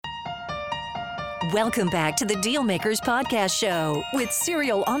Welcome back to the Dealmakers Podcast Show with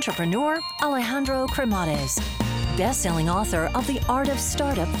serial entrepreneur Alejandro Cremades, best-selling author of The Art of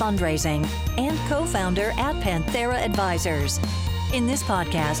Startup Fundraising and co-founder at Panthera Advisors. In this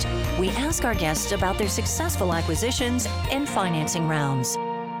podcast, we ask our guests about their successful acquisitions and financing rounds.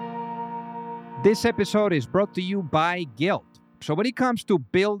 This episode is brought to you by Guild. So when it comes to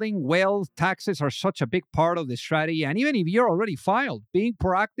building wealth, taxes are such a big part of the strategy. And even if you're already filed, being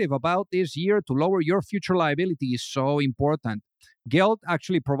proactive about this year to lower your future liability is so important. Guild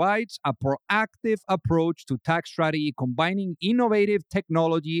actually provides a proactive approach to tax strategy, combining innovative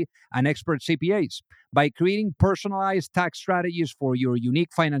technology and expert CPAs. By creating personalized tax strategies for your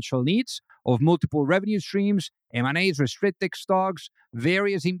unique financial needs of multiple revenue streams, M&As, restricted stocks,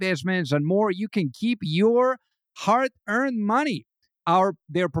 various investments, and more, you can keep your hard-earned money.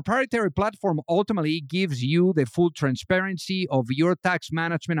 Their proprietary platform ultimately gives you the full transparency of your tax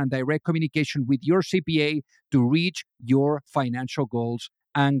management and direct communication with your CPA to reach your financial goals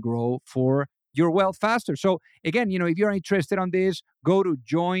and grow for your wealth faster. So again, if you're interested on this, go to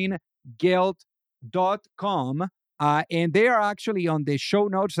joinguild.com. And they are actually on the show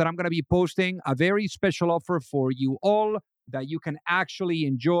notes that I'm going to be posting a very special offer for you all that you can actually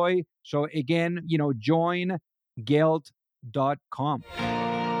enjoy. So again, joinguild.com.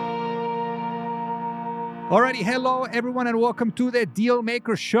 Alrighty, hello everyone and welcome to the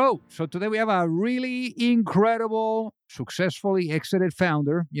Dealmaker Show. So today we have a really incredible, successfully exited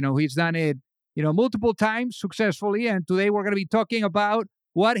founder. He's done it, multiple times successfully. And today we're going to be talking about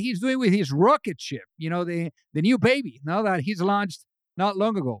what he's doing with his rocket ship, the new baby, now that he's launched not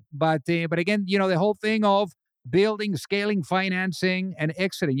long ago. But again, the whole thing of building, scaling, financing, and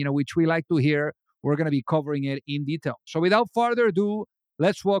exiting, which we like to hear. We're going to be covering it in detail. So without further ado,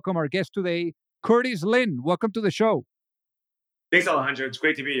 let's welcome our guest today, Kurtis Lin. Welcome to the show. Thanks, Alejandro. It's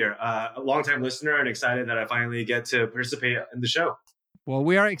great to be here. A longtime listener and excited that I finally get to participate in the show. Well,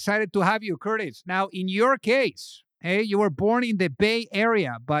 we are excited to have you, Kurtis. Now, in your case, hey, you were born in the Bay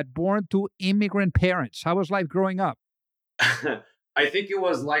Area, but born to immigrant parents. How was life growing up? I think it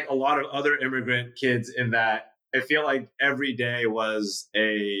was like a lot of other immigrant kids in that I feel like every day was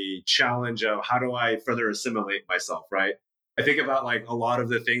a challenge of how do I further assimilate myself, right? I think about like a lot of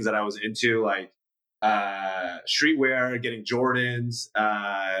the things that I was into, like streetwear, getting Jordans,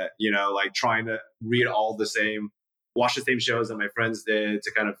 like trying to watch the same shows that my friends did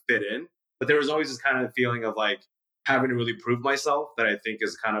to kind of fit in. But there was always this kind of feeling of like having to really prove myself that I think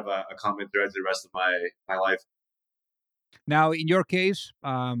is kind of a common thread to the rest of my life. Now, in your case,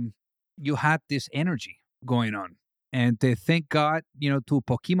 you had this energy going on, and thank God, to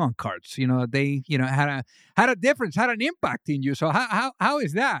Pokemon cards, they, had a difference, had an impact in you. So how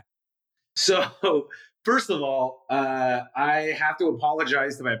is that? So first of all, I have to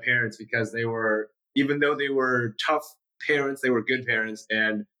apologize to my parents because even though they were tough parents, they were good parents,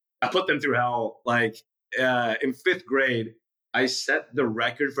 and I put them through hell. Like in fifth grade, I set the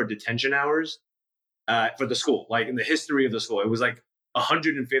record for detention hours for the school, like in the history of the school. It was like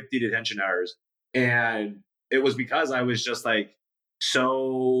 150 detention hours. And it was because I was just like, I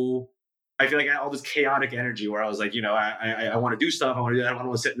feel like I had all this chaotic energy where I was like, I want to do stuff. I want to do that. I don't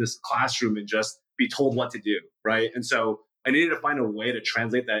want to sit in this classroom and just be told what to do. Right. And so I needed to find a way to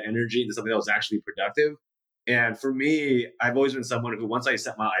translate that energy into something that was actually productive. And for me, I've always been someone who, once I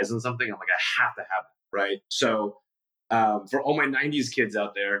set my eyes on something, I'm like, I have to have it. Right. So for all my 90s kids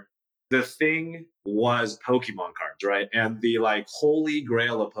out there, the thing was Pokemon cards. Right. And the like holy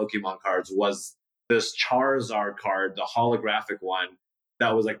grail of Pokemon cards was this Charizard card, the holographic one,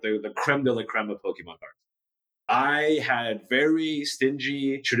 that was like the creme de la creme of Pokemon cards. I had very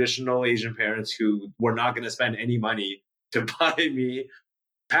stingy, traditional Asian parents who were not going to spend any money to buy me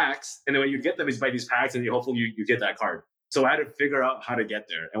packs. And then when you get them, is buy these packs and hopefully you get that card. So I had to figure out how to get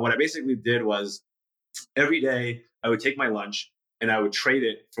there. And what I basically did was every day I would take my lunch and I would trade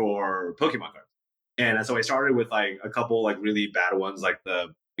it for Pokemon cards. And so I started with like a couple like really bad ones, like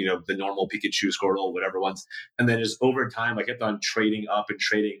the normal Pikachu, Squirtle, whatever ones. And then just over time, I kept on trading up.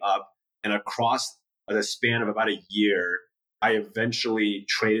 And across the span of about a year, I eventually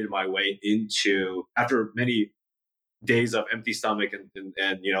traded my way into, after many days of empty stomach and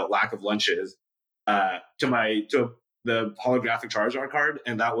lack of lunches, to the holographic Charizard card.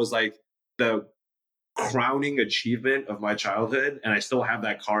 And that was like the crowning achievement of my childhood. And I still have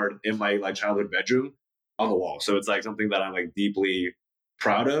that card in my like childhood bedroom on the wall. So it's like something that I'm like deeply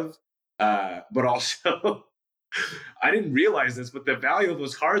proud of, but also I didn't realize this, but the value of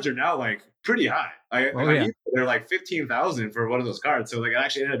those cards are now like pretty high. They're like 15,000 for one of those cards. So like it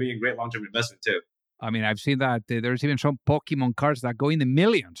actually ended up being a great long-term investment too. I mean, I've seen that there's even some Pokemon cards that go in the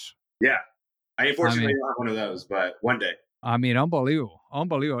millions. Yeah. I I unfortunately mean, don't have one of those, but one day. unbelievable,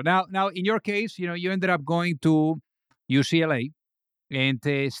 unbelievable. Now, in your case, you ended up going to UCLA, and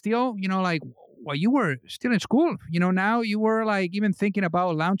still, like while you were still in school, now you were like even thinking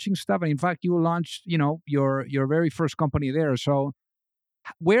about launching stuff. And in fact, you launched, your very first company there. So,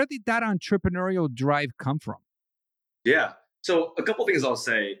 where did that entrepreneurial drive come from? Yeah. So a couple things I'll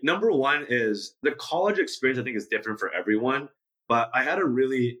say. Number one is the college experience. I think is different for everyone, but I had a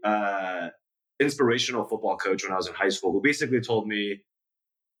really inspirational football coach when I was in high school who basically told me,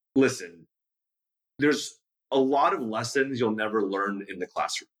 "Listen, there's a lot of lessons you'll never learn in the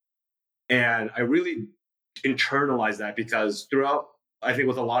classroom." And I really internalized that because throughout, I think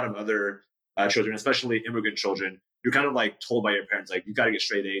with a lot of other children, especially immigrant children, you're kind of like told by your parents, like, you got to get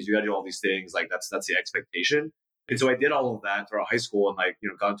straight A's, you got to do all these things. Like that's the expectation. And so I did all of that throughout high school and like,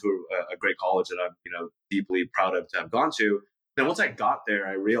 gone to a great college that I'm, deeply proud of to have gone to. Then once I got there,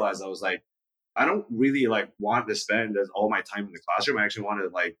 I realized I was like, I don't really like want to spend all my time in the classroom. I actually want to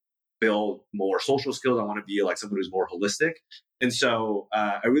like build more social skills. I want to be like someone who's more holistic. And so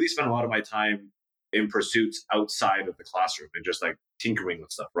I really spent a lot of my time in pursuits outside of the classroom and just like tinkering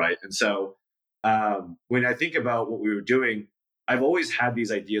with stuff, right? And so when I think about what we were doing, I've always had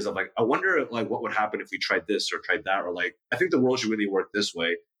these ideas of like, I wonder like what would happen if we tried this or tried that, or like, I think the world should really work this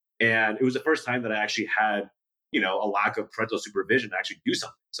way. And it was the first time that I actually had, a lack of parental supervision to actually do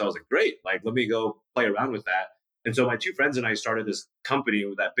something. So I was like, great, like, let me go play around with that. And so my two friends and I started this company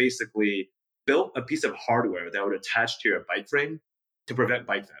that basically built a piece of hardware that would attach to your bike frame to prevent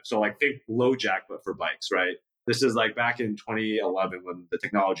bike theft. So like think low jack, but for bikes, right? This is like back in 2011 when the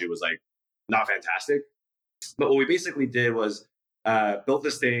technology was like not fantastic. But what we basically did was built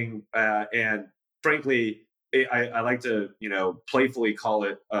this thing, and frankly, I like to playfully call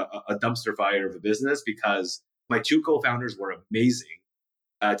it a dumpster fire of a business because my two co-founders were amazing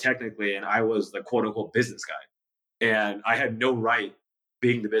technically, and I was the quote unquote business guy, and I had no right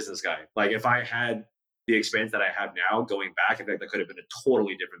being the business guy. Like if I had the experience that I have now, going back, in fact, that could have been a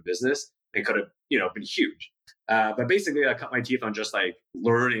totally different business. It could have been huge. But basically, I cut my teeth on just like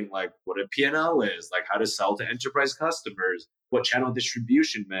learning like what a P&L is, like how to sell to enterprise customers, what channel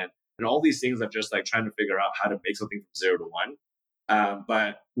distribution meant, and all these things of just like trying to figure out how to make something from 0 to 1.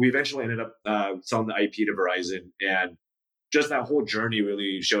 But we eventually ended up selling the IP to Verizon, and just that whole journey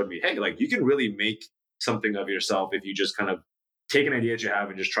really showed me, hey, like you can really make something of yourself if you just kind of take an idea that you have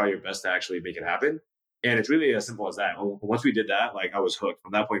and just try your best to actually make it happen. And it's really as simple as that. Once we did that, like I was hooked.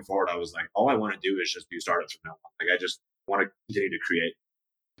 From that point forward, I was like, all I want to do is just do startups from now on. Like I just want to continue to create.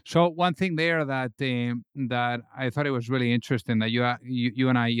 So one thing there that I thought it was really interesting that you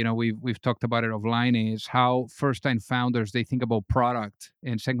and I, we've talked about it offline, is how first time founders they think about product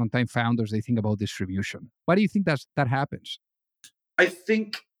and second time founders they think about distribution. Why do you think that happens? I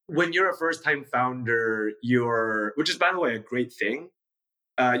think when you're a first time founder, which is by the way a great thing,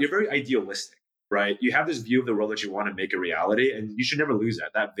 you're very idealistic, right? You have this view of the world that you want to make a reality, and you should never lose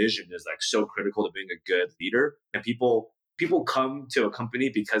that. That vision is like so critical to being a good leader. And people come to a company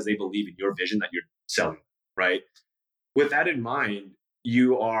because they believe in your vision that you're selling, right? With that in mind,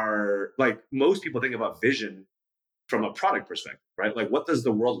 you are like most people think about vision from a product perspective, right? Like, what does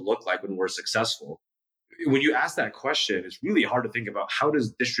the world look like when we're successful? When you ask that question, it's really hard to think about how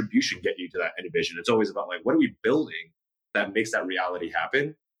does distribution get you to that end vision. It's always about like, what are we building that makes that reality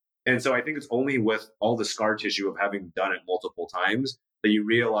happen? And so I think it's only with all the scar tissue of having done it multiple times that you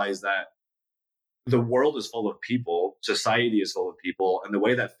realize that the world is full of people, society is full of people, and the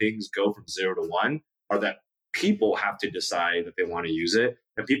way that things go from 0 to 1 are that people have to decide that they want to use it,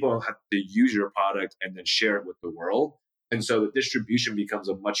 and people have to use your product and then share it with the world. And so the distribution becomes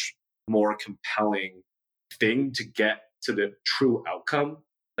a much more compelling thing to get to the true outcome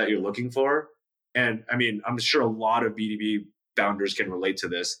that you're looking for. And I mean, I'm sure a lot of B2B founders can relate to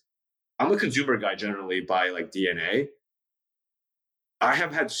this. I'm a consumer guy generally by like DNA. I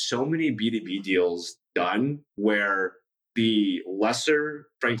have had so many B2B deals done where the lesser,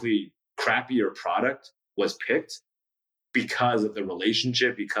 frankly, crappier product was picked because of the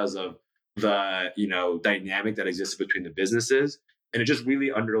relationship, because of the, dynamic that existed between the businesses. And it just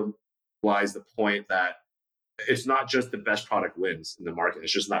really underlies the point that it's not just the best product wins in the market.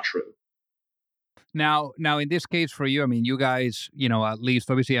 It's just not true. Now, in this case for you, I mean, you guys, at least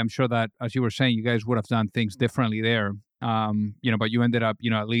obviously, I'm sure that as you were saying, you guys would have done things differently there. But you ended up,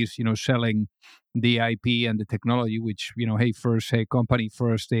 at least, selling the IP and the technology, which, hey, first, hey, company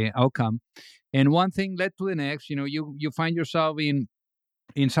first, outcome. And one thing led to the next. You find yourself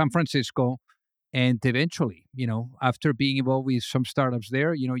in San Francisco, and eventually, after being involved with some startups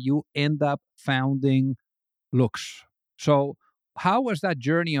there, you end up founding Lux. So, how was that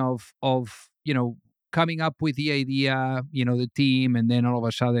journey of coming up with the idea, the team, and then all of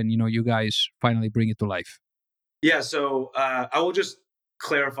a sudden, you guys finally bring it to life? Yeah, so I will just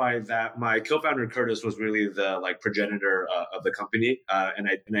clarify that my co-founder Kurtis was really the progenitor of the company, and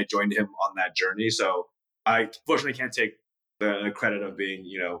I joined him on that journey. So I fortunately can't take the credit of being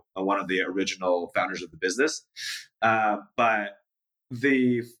one of the original founders of the business, but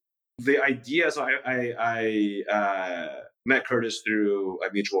the the idea. So I met Kurtis through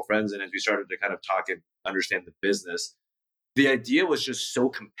mutual friends, and as we started to kind of talk and understand the business, the idea was just so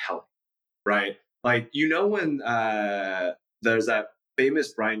compelling, right? Like, when there's that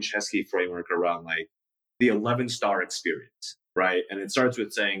famous Brian Chesky framework around the 11-star experience, right? And it starts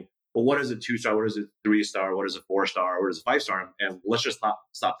with saying, well, what is a 2-star? What is a 3-star? What is a 4-star? What is a 5-star? And let's just not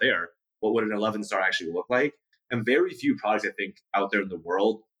stop there. What would an 11-star actually look like? And very few products, I think, out there in the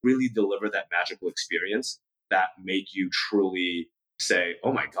world really deliver that magical experience that make you truly say,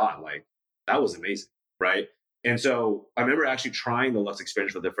 oh my God, that was amazing, right? And so I remember actually trying the Lux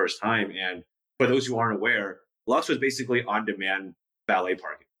experience for the first time. And for those who aren't aware, Lux was basically on-demand valet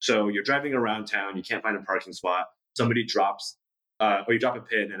parking. So you're driving around town, you can't find a parking spot, somebody drops, or you drop a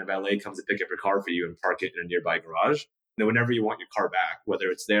pin, and a valet comes to pick up your car for you and park it in a nearby garage. And then whenever you want your car back, whether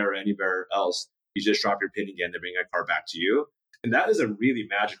it's there or anywhere else, you just drop your pin again, they bring a car back to you. And that is a really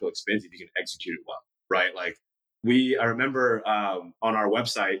magical experience if you can execute it well, right? I remember on our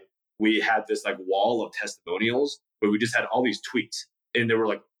website, we had this wall of testimonials where we just had all these tweets, and there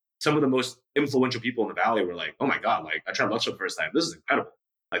were some of the most influential people in the valley were like, oh my God, I tried Lux for the first time. This is incredible.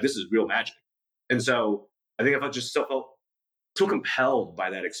 This is real magic. And so I think I felt so compelled by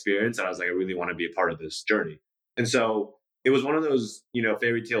that experience that I was like, I really want to be a part of this journey. And so it was one of those,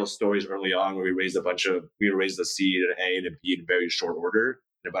 fairy tale stories early on where we raised the seed, an A and a B in very short order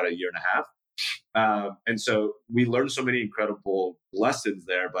in about a year and a half. And so we learned so many incredible lessons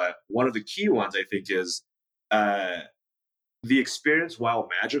there. But one of the key ones, I think, is the experience, while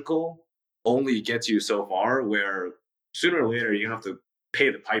magical, only gets you so far, where sooner or later you're going to have to pay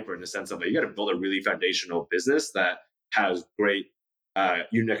the piper, in the sense of you got to build a really foundational business that has great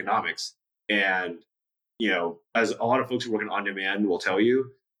unit economics. And, as a lot of folks who work in on-demand will tell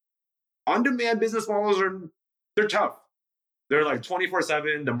you, on-demand business models they're tough. They're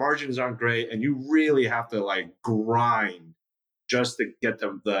 24/7. The margins aren't great, and you really have to grind just to get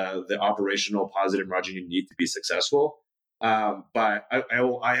the operational positive margin you need to be successful. But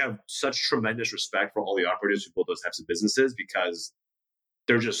I have such tremendous respect for all the operators who build those types of businesses, because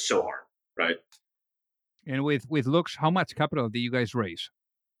they're just so hard, right? And with Lux, how much capital did you guys raise?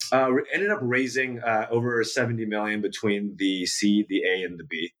 We ended up raising over 70 million between the C, the A, and the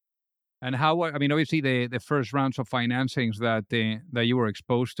B. And how? I mean, obviously, the first rounds of financings that you were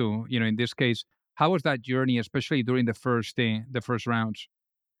exposed to, in this case, how was that journey, especially during the first rounds?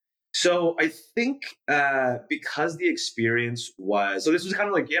 So I think because the experience was, so this was kind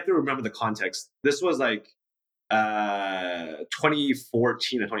of you have to remember the context. This was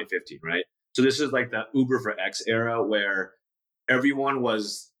 2014 and 2015, right? So this is the Uber for X era, where everyone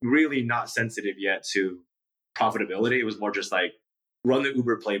was really not sensitive yet to profitability. It was more just run the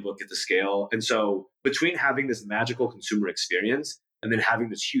Uber playbook, get the scale. And so between having this magical consumer experience and then having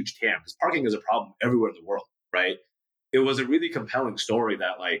this huge TAM, because parking is a problem everywhere in the world, right? It was a really compelling story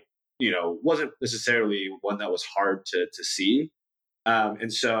that wasn't necessarily one that was hard to see.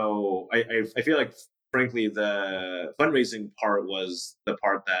 And so I feel frankly, the fundraising part was the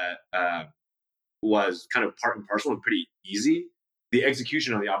part that was kind of part and parcel and pretty easy. The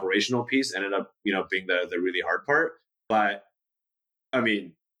execution on the operational piece ended up, being the really hard part. But I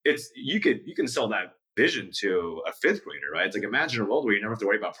mean, you can sell that vision to a fifth grader, right? It's imagine a world where you never have to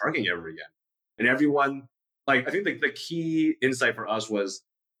worry about parking ever again. And everyone, I think the key insight for us was,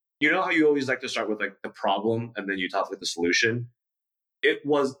 how you always like to start with the problem and then you talk with the solution. It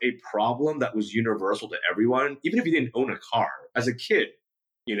was a problem that was universal to everyone, even if you didn't own a car. As a kid,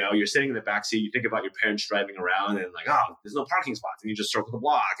 you're sitting in the backseat, you think about your parents driving around and there's no parking spots, and you just circle the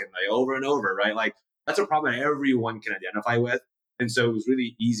block and over and over, right? That's a problem that everyone can identify with. And so it was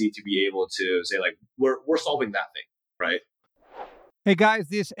really easy to be able to say, we're solving that thing, right? Hey guys,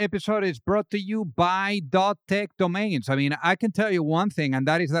 this episode is brought to you by .tech domains. I mean, I can tell you one thing, and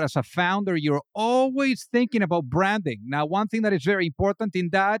that is that as a founder, you're always thinking about branding. Now, one thing that is very important in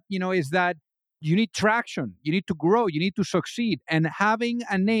that, is that you need traction, you need to grow, you need to succeed. And having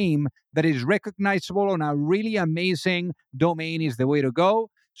a name that is recognizable on a really amazing domain is the way to go.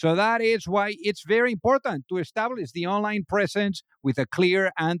 So that is why it's very important to establish the online presence with a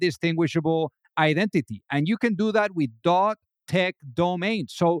clear and distinguishable identity. And you can do that with .tech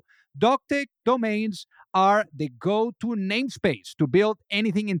domains. So .tech domains are the go-to namespace to build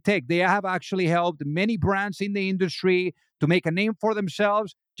anything in tech. They have actually helped many brands in the industry to make a name for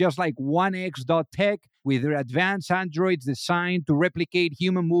themselves, just like 1x.tech with their advanced androids designed to replicate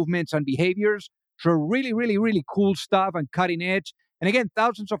human movements and behaviors. So really, really, really cool stuff and cutting edge. And again,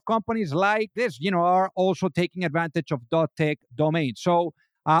 thousands of companies like this, are also taking advantage of .tech domains. So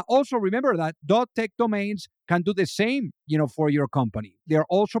also remember that .tech domains can do the same, for your company. They're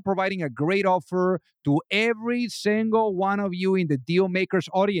also providing a great offer to every single one of you in the Deal Makers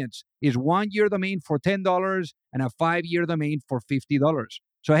audience. Is 1-year domain for $10 and a 5-year domain for $50.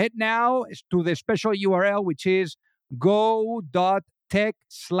 So head now to the special URL, which is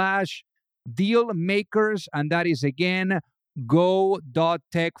go.tech/deal makers. And that is again,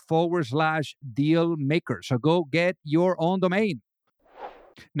 go.tech/deal makers. So go get your own domain.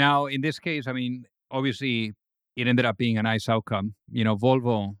 Now, in this case, obviously, it ended up being a nice outcome.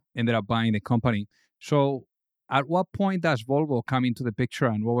 Volvo ended up buying the company. So, at what point does Volvo come into the picture,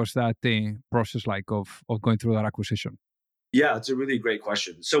 and what was that process like of going through that acquisition? Yeah, it's a really great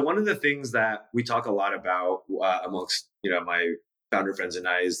question. So one of the things that we talk a lot about amongst my founder friends and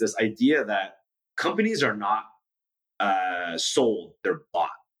I is this idea that companies are not sold; they're bought.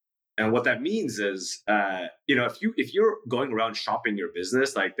 And what that means is, if you're going around shopping your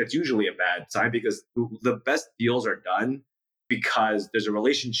business, like that's usually a bad sign because the best deals are done because there's a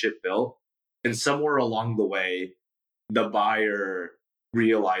relationship built, and somewhere along the way, the buyer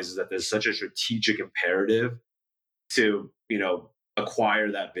realizes that there's such a strategic imperative to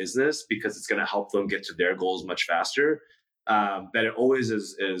acquire that business because it's going to help them get to their goals much faster. That it always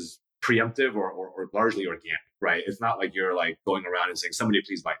is preemptive or largely organic, right? It's not like you're like going around and saying, somebody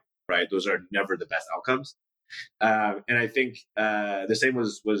please buy me, right? Those are never the best outcomes. And I think the same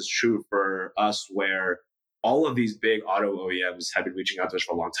was true for us, where all of these big auto OEMs had been reaching out to us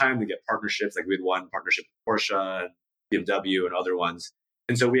for a long time to get partnerships. Like we had one partnership with Porsche and BMW and other ones.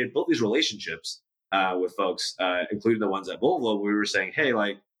 And so we had built these relationships with folks, including the ones at Volvo. We were saying, hey,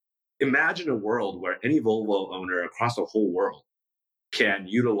 like, imagine a world where any Volvo owner across the whole world can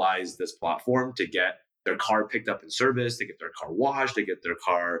utilize this platform to get their car picked up and serviced, to get their car washed, to get their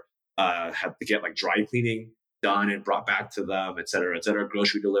car have to get like dry cleaning done and brought back to them, et cetera,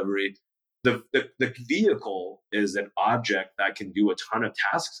 grocery delivery. The vehicle is an object that can do a ton of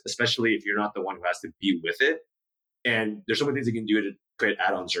tasks, especially if you're not the one who has to be with it. And there's so many things you can do to create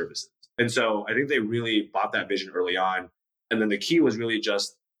add-on services. And so I think they really bought that vision early on. And then the key was really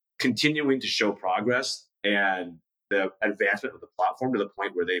just continuing to show progress and the advancement of the platform to the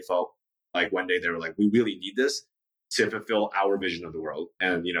point where they felt like one day they were like, we really need this to fulfill our vision of the world.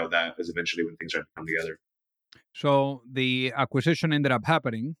 And, that was eventually when things started to come together. So the acquisition ended up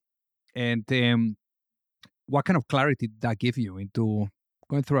happening. And what kind of clarity did that give you into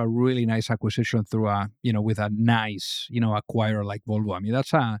going through a really nice acquisition through with a nice, acquirer like Volvo? I mean, that's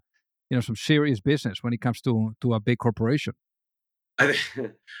some serious business when it comes to a big corporation. I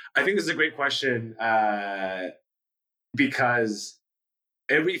think this is a great question because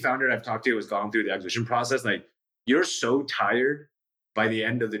every founder I've talked to has gone through the acquisition process. Like, you're so tired by the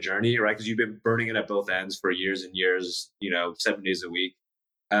end of the journey, right? Because you've been burning it at both ends for years and years, 7 days a week,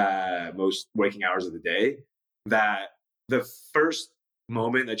 most waking hours of the day, that the first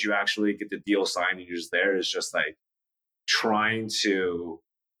moment that you actually get the deal signed and you're just there is just like trying to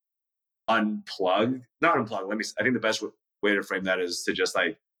not unplug. I think the best way to frame that is to just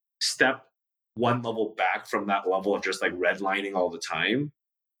like step one level back from that level of just like redlining all the time.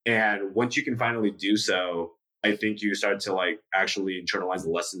 And once you can finally do so, I think you start to like actually internalize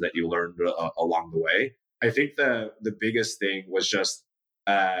the lessons that you learned along the way. I think the biggest thing was just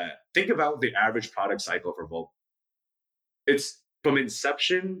think about the average product cycle for Volvo. It's from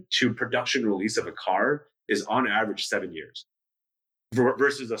inception to production release of a car is on average 7 years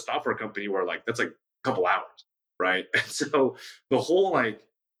versus a software company where like that's like a couple hours, right? And so the whole like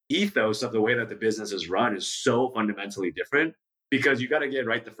ethos of the way that the business is run is so fundamentally different because you got to get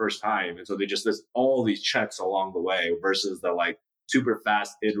right the first time. And so they just list all these checks along the way versus the like super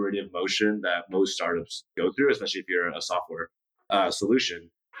fast iterative motion that most startups go through, especially if you're a software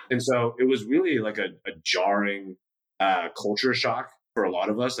solution. And so it was really like a jarring culture shock for a lot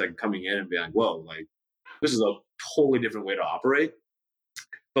of us, like coming in and being like, whoa, like this is a totally different way to operate.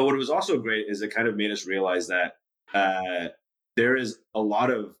 But what was also great is it kind of made us realize that there is a lot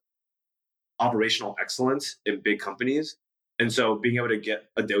of operational excellence in big companies. And so being able to get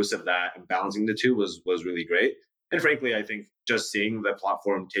a dose of that and balancing the two was really great. And frankly, I think just seeing the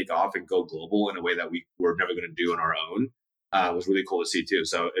platform take off and go global in a way that we were never going to do on our own was really cool to see too.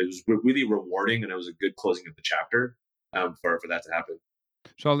 So it was really rewarding, and it was a good closing of the chapter for that to happen.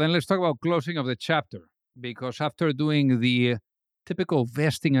 So then let's talk about closing of the chapter. because after doing the typical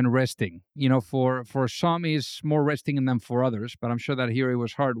vesting and resting, for some is more resting than for others, but I'm sure that here it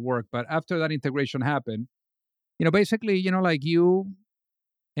was hard work. But after that integration happened, basically, like you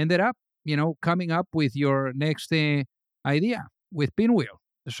ended up, coming up with your next idea with Pinwheel.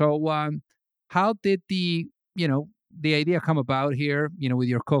 So, how did the idea come about here, with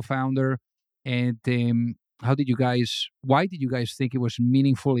your co-founder, and why did you guys think it was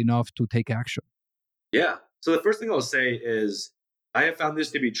meaningful enough to take action? Yeah. So the first thing I'll say is I have found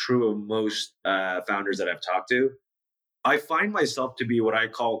this to be true of most founders that I've talked to. I find myself to be what I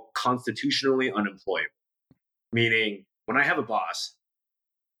call constitutionally unemployable, meaning when I have a boss,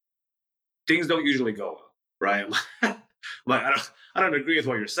 things don't usually go well, right? Like I don't agree with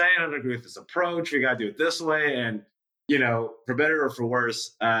what you're saying. I don't agree with this approach. We got to do it this way. And for better or for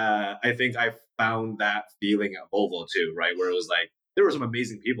worse, I think I found that feeling at Volvo too, right? Where it was like there were some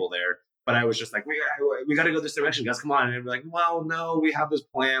amazing people there, but I was just like, we got to go this direction, guys. Come on. And they'd be like, well, no, we have this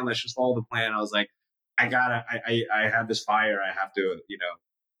plan. Let's just follow the plan. I was like, I have this fire. I have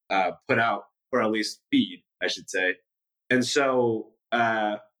to, put out, or at least feed, I should say. And so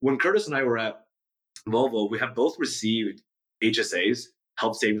when Kurtis and I were at Volvo, we have both received HSAs,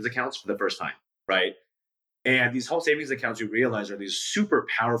 health savings accounts, for the first time, right? And these health savings accounts, we realize, are these super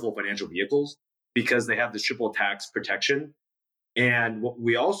powerful financial vehicles because they have this triple tax protection. And what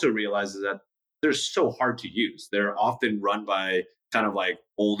we also realize is that they're so hard to use. They're often run by kind of like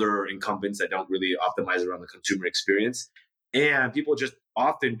older incumbents that don't really optimize around the consumer experience. And people just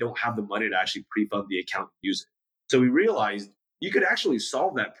often don't have the money to actually pre-fund the account and use it. So we realized you could actually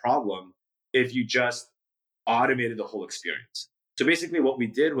solve that problem if you just automated the whole experience. So basically what we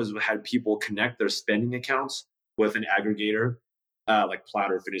did was we had people connect their spending accounts with an aggregator, like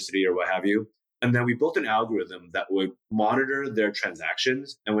Plaid or Finicity or what have you. And then we built an algorithm that would monitor their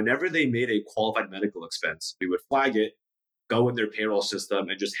transactions. And whenever they made a qualified medical expense, we would flag it, go in their payroll system,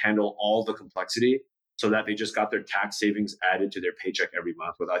 and just handle all the complexity so that they just got their tax savings added to their paycheck every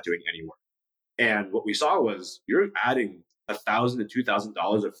month without doing any work. And what we saw was you're adding $1,000 to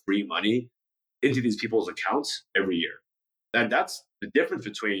 $2,000 of free money into these people's accounts every year. And that's the difference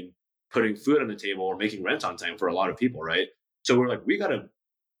between putting food on the table or making rent on time for a lot of people, right? So we're like,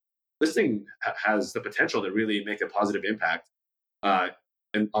 this thing has the potential to really make a positive impact on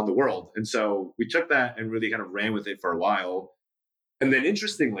the world. And so we took that and really kind of ran with it for a while. And then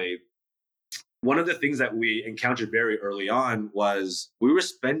interestingly, one of the things that we encountered very early on was we were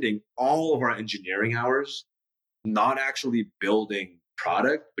spending all of our engineering hours not actually building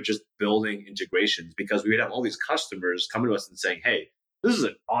product, but just building integrations, because we would have all these customers coming to us and saying, hey, this is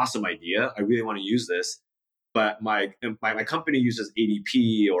an awesome idea. I really want to use this. But my company uses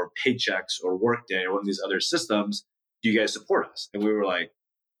ADP or Paychex or Workday or one of these other systems. Do you guys support us? And we were like,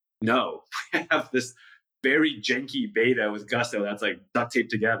 no, we have this very janky beta with Gusto that's like duct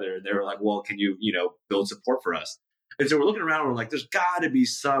taped together. And they were like, well, can you, build support for us? And so we're looking around and we're like, there's got to be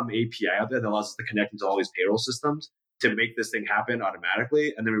some API out there that allows us to connect into all these payroll systems to make this thing happen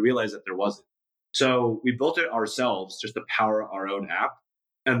automatically. And then we realized that there wasn't. So we built it ourselves just to power our own app.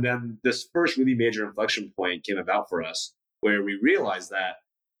 And then this first really major inflection point came about for us where we realized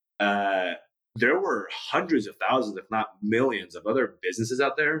that there were hundreds of thousands, if not millions, of other businesses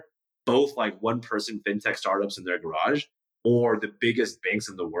out there, both like one-person fintech startups in their garage or the biggest banks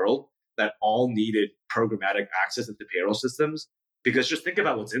in the world that all needed programmatic access into payroll systems. Because just think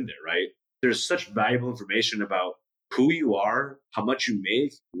about what's in there, right? There's such valuable information about who you are, how much you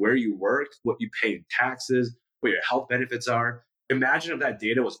make, where you work, what you pay in taxes, what your health benefits are. Imagine if that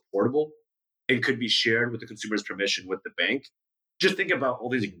data was portable and could be shared with the consumer's permission with the bank. Just think about all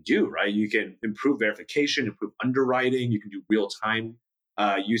things you can do, right? You can improve verification, improve underwriting, you can do real-time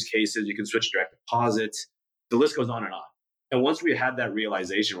use cases, you can switch direct deposits. The list goes on. And once we had that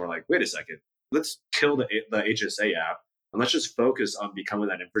realization, we're like, wait a second, let's kill the HSA app and let's just focus on becoming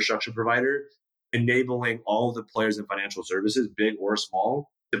that infrastructure provider, enabling all the players in financial services, big or small,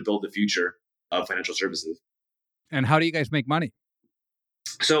 to build the future of financial services. And how do you guys make money?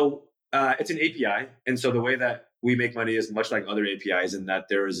 So it's an API. And so the way that we make money is much like other APIs in that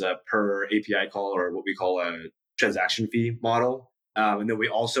there is a per API call, or what we call a transaction fee model. And then we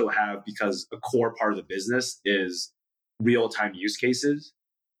also have, because a core part of the business is real-time use cases,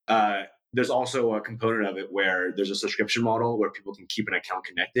 there's also a component of it where there's a subscription model where people can keep an account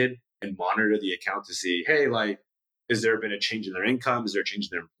connected and monitor the account to see, hey, like, is there been a change in their income? Is there a change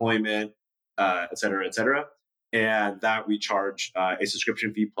in their employment, et cetera, et cetera? And that we charge a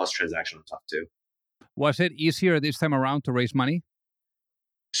subscription fee plus transaction on top too. Was it easier this time around to raise money?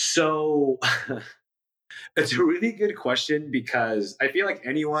 So It's a really good question because I feel like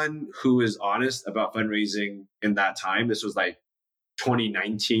anyone who is honest about fundraising in that time, this was like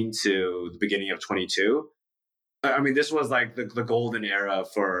 2019 to the beginning of 22. I mean, this was like the golden era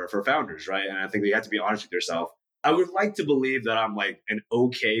for founders, right? And I think you have to be honest with yourself. I would like to believe that I'm like an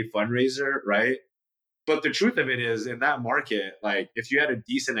okay fundraiser, right? But the truth of it is, in that market, like if you had a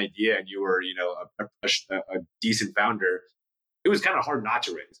decent idea and you were, a decent founder, it was kind of hard not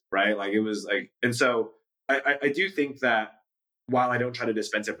to raise, right? Like it was like, and so I do think that while I don't try to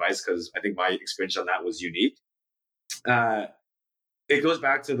dispense advice because I think my experience on that was unique, uh, it goes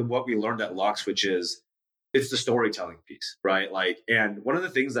back to what we learned at Lux, which is it's the storytelling piece, right? Like, and one of the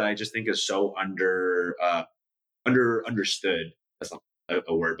things that I just think is so understood. That's not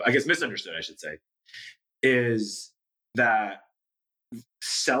a word, but I guess misunderstood, I should say, is that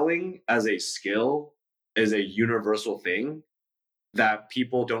selling as a skill is a universal thing that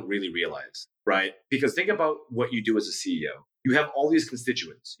people don't really realize, right? Because think about what you do as a CEO. You have all these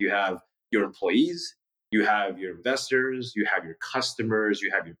constituents. You have your employees, you have your investors, you have your customers, you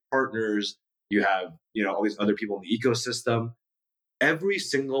have your partners, you have, all these other people in the ecosystem. Every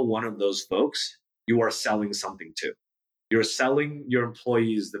single one of those folks, you are selling something to. You're selling your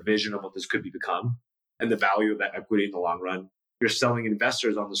employees the vision of what this could become and the value of that equity in the long run. You're selling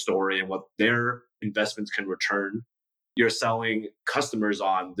investors on the story and what their investments can return. You're selling customers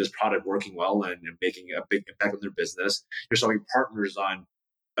on this product working well and making a big impact on their business. You're selling partners on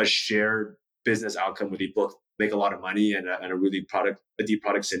a shared business outcome where they both make a lot of money and a deep product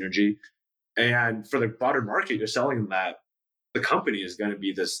synergy. And for the broader market, you're selling them that the company is going to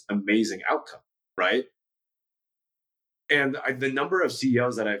be this amazing outcome, right? And the number of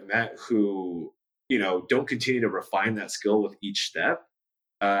CEOs that I've met who, don't continue to refine that skill with each step,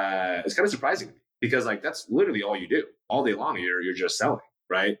 it's kind of surprising to me because like that's literally all you do all day long. You're just selling,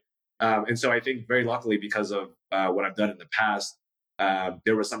 right? And so I think very luckily because of what I've done in the past,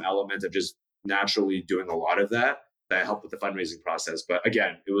 there was some element of just naturally doing a lot of that helped with the fundraising process. But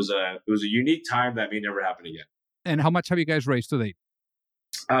again, it was a unique time that may never happen again. And how much have you guys raised to date?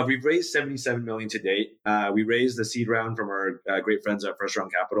 We've raised $77 million to date. We raised the seed round from our great friends at First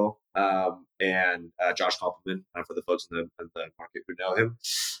Round Capital and Josh Koppelman for the folks in the market who know him,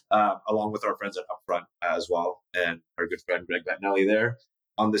 along with our friends at Upfront as well, and our good friend Greg Bettinelli there.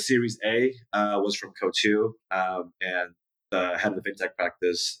 On the Series A was from Coatue and the head of the fintech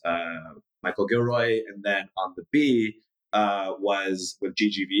practice, Michael Gilroy, and then on the B was with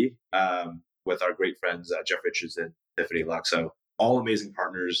GGV with our great friends Jeff Richards and Tiffany Luxo. All amazing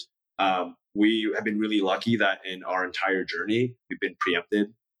partners. We have been really lucky that in our entire journey, we've been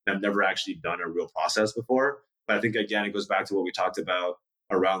preempted and have never actually done a real process before. But I think, again, it goes back to what we talked about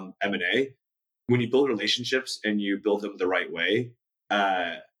around M&A. When you build relationships and you build them the right way,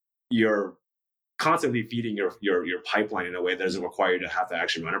 you're constantly feeding your pipeline in a way that doesn't require you to have to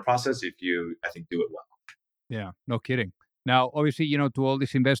actually run a process if you, I think, do it well. Yeah, no kidding. Now, obviously, to all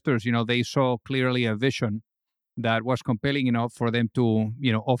these investors, they saw clearly a vision that was compelling enough for them to,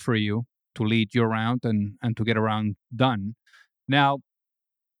 offer you to lead your round and to get a round done. Now,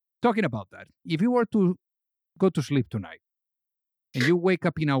 talking about that, if you were to go to sleep tonight and you wake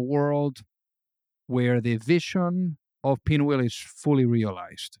up in a world where the vision of Pinwheel is fully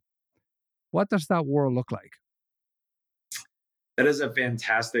realized, what does that world look like? That is a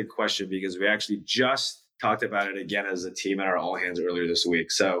fantastic question because we actually just talked about it again as a team at our all hands earlier this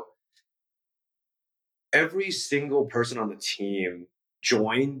week. So every single person on the team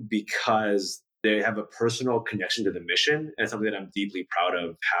joined because they have a personal connection to the mission and something that I'm deeply proud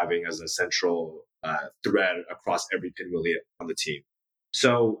of having as a central thread across every Pinwheel on the team.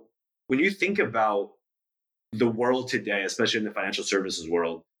 So when you think about the world today, especially in the financial services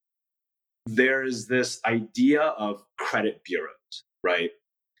world, there's this idea of credit bureaus, right?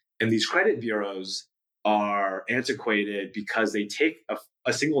 And these credit bureaus are antiquated because they take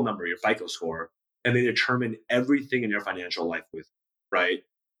a single number, your FICO score, and they determine everything in your financial life with, right?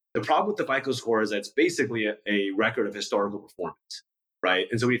 The problem with the FICO score is that it's basically a record of historical performance, right?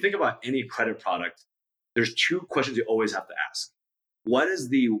 And so when you think about any credit product, there's two questions you always have to ask. What is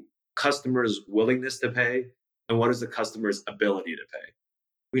the customer's willingness to pay? And what is the customer's ability to pay?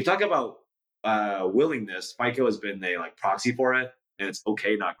 When you talk about willingness, FICO has been a proxy for it, and it's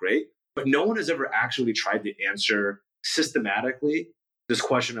okay, not great. But no one has ever actually tried to answer systematically this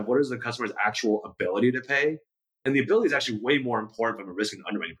question of what is the customer's actual ability to pay. And the ability is actually way more important from a risk and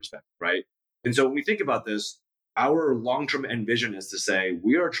underwriting perspective, right? And so when we think about this, our long-term end vision is to say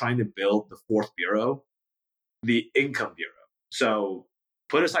we are trying to build the fourth bureau, the income bureau. So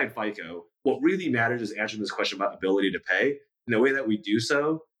put aside FICO, what really matters is answering this question about ability to pay. And the way that we do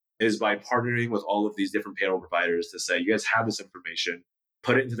so is by partnering with all of these different payroll providers to say, you guys have this information,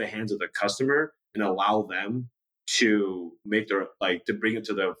 put it into the hands of the customer and allow them to make their, to bring it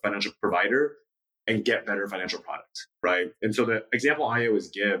to the financial provider and get better financial products, right? And so the example I always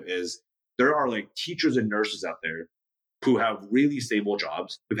give is there are teachers and nurses out there who have really stable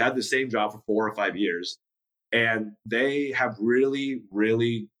jobs, who've had the same job for 4 or 5 years, and they have really,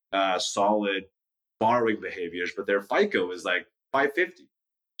 really solid borrowing behaviors, but their FICO is 550.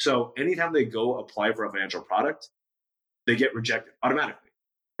 So anytime they go apply for a financial product, they get rejected automatically,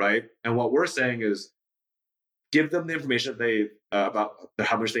 right? And what we're saying is give them the information that they about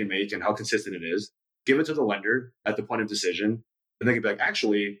how much they make and how consistent it is. Give it to the lender at the point of decision, and they can be like,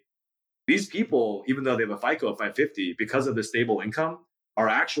 actually, these people, even though they have a FICO of 550, because of the stable income, are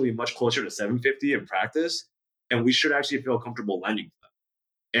actually much closer to 750 in practice, and we should actually feel comfortable lending to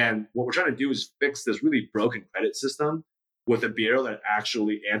them. And what we're trying to do is fix this really broken credit system with a bureau that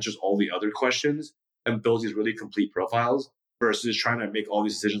actually answers all the other questions and builds these really complete profiles versus trying to make all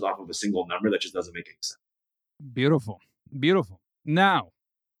these decisions off of a single number that just doesn't make any sense. Beautiful. Beautiful. Now,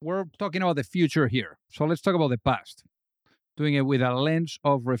 we're talking about the future here. So let's talk about the past, doing it with a lens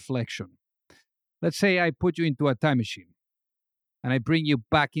of reflection. Let's say I put you into a time machine and I bring you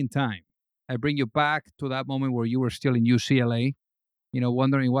back in time. I bring you back to that moment where you were still in UCLA,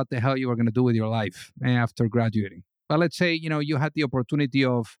 wondering what the hell you were going to do with your life after graduating. But let's say, you had the opportunity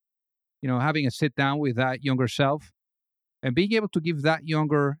of, having a sit down with that younger self and being able to give that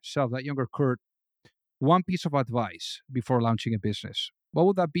younger self, that younger Kurt, one piece of advice before launching a business. What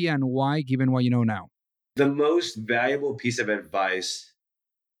would that be and why, given what you know now? The most valuable piece of advice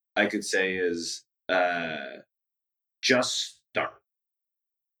I could say is just start.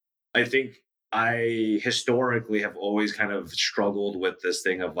 I think I historically have always kind of struggled with this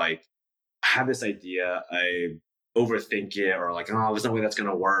thing of I have this idea, I overthink it, or there's no way that's going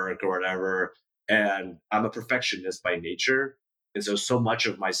to work or whatever. And I'm a perfectionist by nature. And so much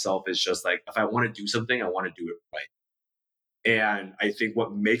of myself is just if I want to do something, I want to do it right. And I think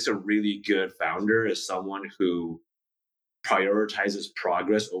what makes a really good founder is someone who prioritizes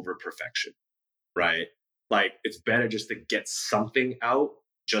progress over perfection, right? It's better just to get something out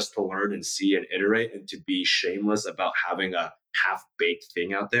just to learn and see and iterate and to be shameless about having a half-baked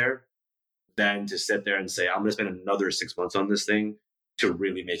thing out there than to sit there and say, I'm going to spend another 6 months on this thing to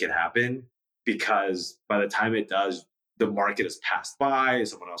really make it happen. Because by the time it does, the market has passed by,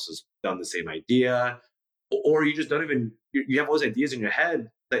 someone else has done the same idea, or you just don't even, you have all those ideas in your head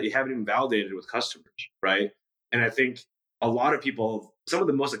that you haven't even validated with customers, right? And I think a lot of people, some of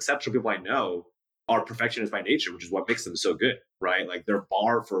the most exceptional people I know are perfectionists by nature, which is what makes them so good, right? Their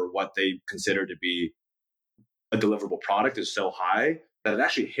bar for what they consider to be a deliverable product is so high that it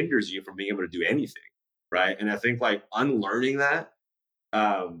actually hinders you from being able to do anything, right? And I think unlearning that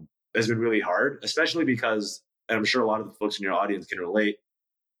has been really hard, especially because, and I'm sure a lot of the folks in your audience can relate,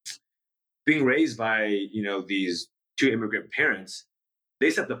 being raised by, these two immigrant parents, they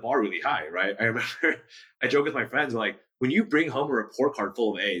set the bar really high, right? I remember I joke with my friends, when you bring home a report card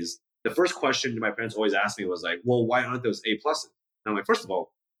full of A's, the first question my parents always asked me was well, why aren't those A pluses? And I'm first of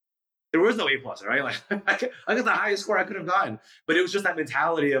all, there was no A plus, right? I got the highest score I could have gotten, but it was just that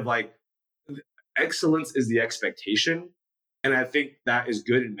mentality of excellence is the expectation. And I think that is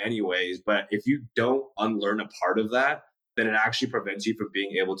good in many ways, but if you don't unlearn a part of that, then it actually prevents you from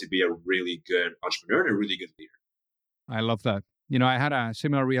being able to be a really good entrepreneur and a really good leader. I love that. I had a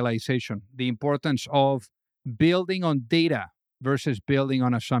similar realization, the importance of building on data versus building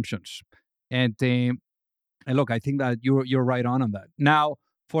on assumptions. And look, I think that you're right on that. Now,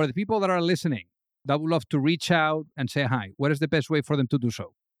 for the people that are listening, that would love to reach out and say hi, what is the best way for them to do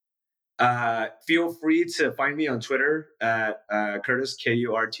so? Feel free to find me on Twitter at Kurtis,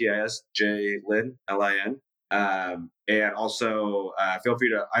 Kurtis J. Lin, Lin. And also feel free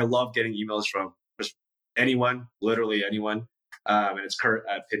to, I love getting emails from just anyone, literally anyone. And it's Kurt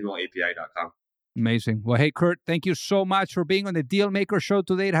at pinwheelapi.com. Amazing. Well, hey, Kurt, thank you so much for being on the Dealmaker Show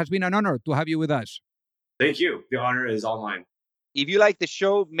today. It has been an honor to have you with us. Thank you. The honor is all mine. If you like the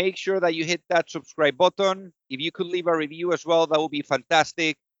show, make sure that you hit that subscribe button. If you could leave a review as well, that would be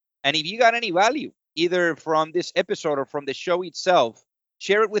fantastic. And if you got any value, either from this episode or from the show itself,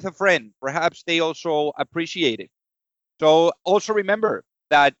 share it with a friend. Perhaps they also appreciate it. So also remember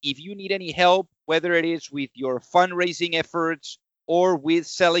that if you need any help, whether it is with your fundraising efforts or with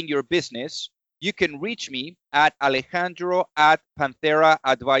selling your business, you can reach me at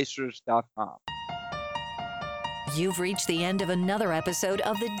alejandro@pantheraadvisors.com. You've reached the end of another episode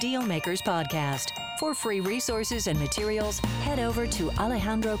of the Dealmakers podcast. For free resources and materials, head over to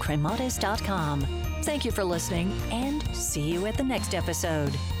alejandrocremades.com. Thank you for listening, and see you at the next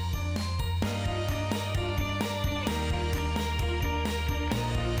episode.